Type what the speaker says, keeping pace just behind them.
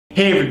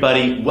Hey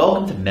everybody,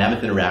 welcome to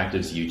Mammoth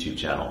Interactive's YouTube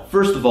channel.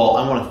 First of all,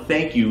 I want to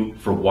thank you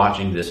for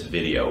watching this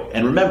video.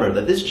 And remember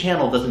that this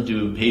channel doesn't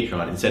do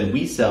Patreon. Instead,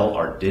 we sell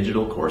our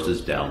digital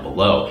courses down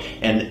below.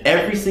 And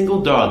every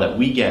single dollar that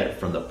we get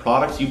from the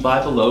products you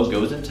buy below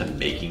goes into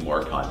making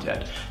more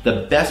content.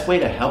 The best way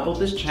to help out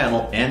this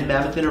channel and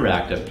Mammoth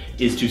Interactive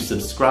is to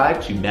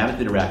subscribe to Mammoth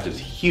Interactive's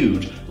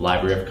huge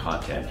library of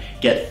content.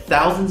 Get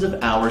thousands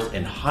of hours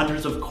and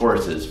hundreds of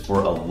courses for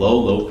a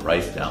low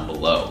price down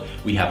below.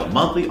 We have a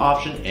monthly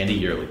option and a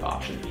yearly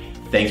option.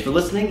 Thanks for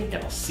listening,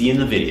 and I'll see you in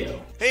the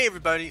video. Hey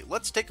everybody,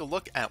 let's take a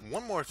look at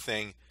one more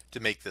thing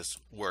to make this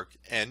work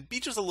and be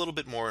just a little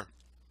bit more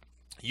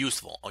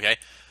useful, okay?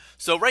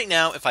 So right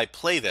now, if I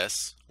play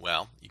this,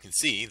 well, you can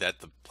see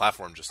that the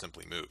platform just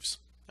simply moves.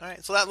 All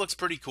right, so that looks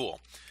pretty cool.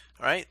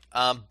 All right,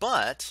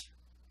 but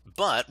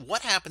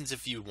what happens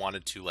if you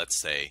wanted to, let's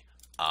say,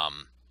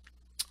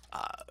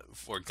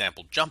 for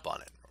example, jump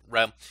on it?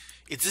 Well,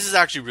 this is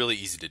actually really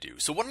easy to do.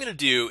 So what I'm going to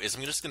do is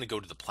I'm just going to go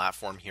to the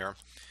platform here,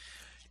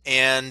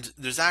 and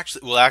there's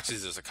actually,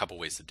 there's a couple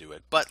ways to do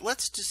it, but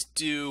let's just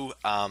do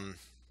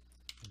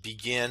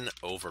begin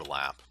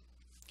overlap.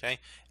 Okay,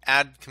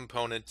 add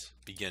component,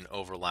 begin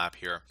overlap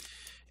here,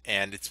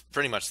 and it's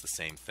pretty much the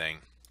same thing.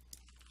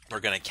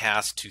 We're going to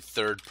cast to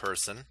third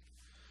person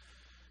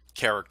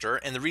character,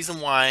 and the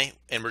reason why,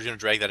 and we're going to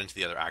drag that into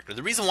the other actor.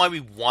 The reason why we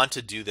want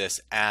to do this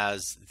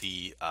as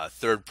the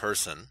third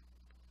person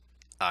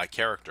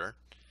character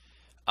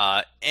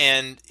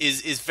and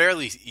is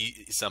fairly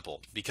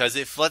simple, because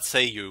if, let's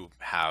say, you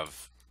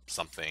have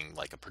something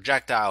like a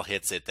projectile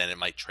hits it, then it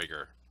might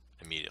trigger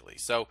immediately.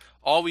 So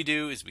all we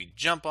do is we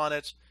jump on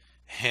it,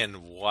 and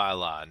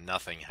voila,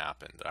 nothing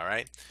happened. All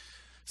right,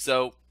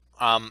 so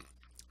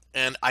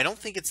and I don't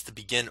think it's the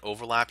begin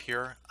overlap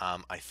here.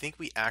 I think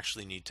we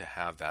actually need to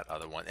have that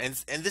other one, and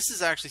this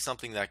is actually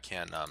something that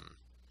can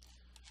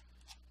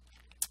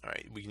all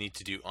right, we need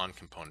to do on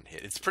component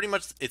hit. It's pretty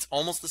much, it's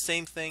almost the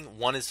same thing.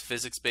 One is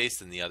physics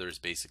based and the other is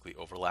basically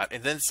overlap.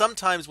 And then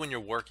sometimes when you're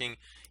working,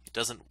 it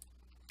doesn't,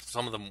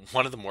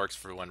 one of them works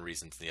for one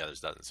reason and the others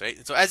doesn't, right?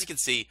 And so as you can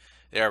see,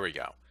 there we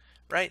go,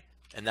 right?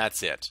 And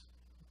that's it.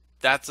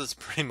 That's as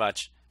pretty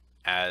much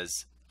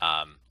as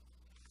it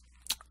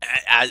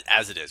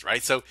is,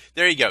 right? So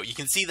there you go. You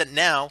can see that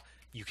now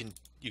you can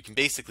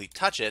basically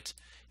touch it,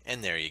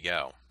 and there you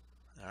go.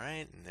 All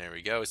right, and there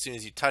we go. As soon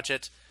as you touch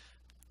it,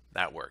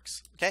 that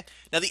works. Okay.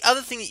 Now the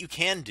other thing that you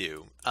can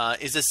do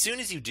is, as soon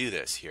as you do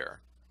this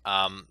here,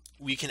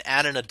 we can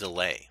add in a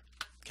delay.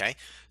 Okay.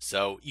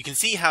 So you can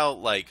see how,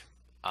 like,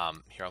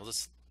 here, I'll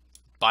just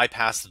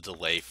bypass the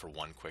delay for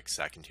one quick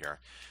second here.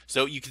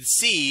 So you can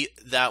see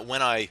that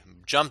when I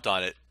jumped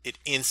on it, it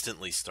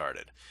instantly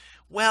started.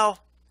 Well,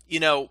 you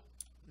know,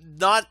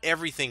 not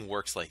everything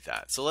works like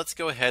that. So let's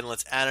go ahead and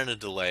let's add in a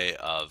delay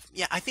of,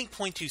 yeah, I think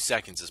 0.2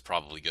 seconds is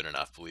probably good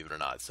enough, believe it or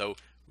not. So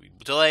we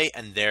delay,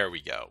 and there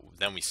we go.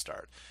 Then we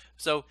start.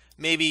 So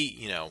maybe,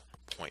 you know,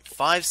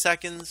 0.5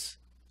 seconds,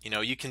 you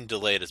know, you can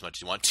delay it as much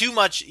as you want. Too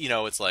much, you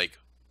know, it's like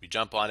we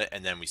jump on it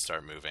and then we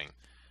start moving.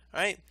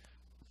 All right.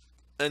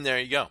 And there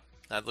you go.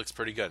 That looks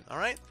pretty good. All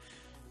right.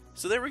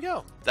 So there we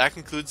go. That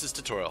concludes this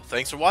tutorial.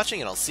 Thanks for watching,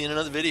 and I'll see you in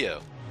another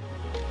video.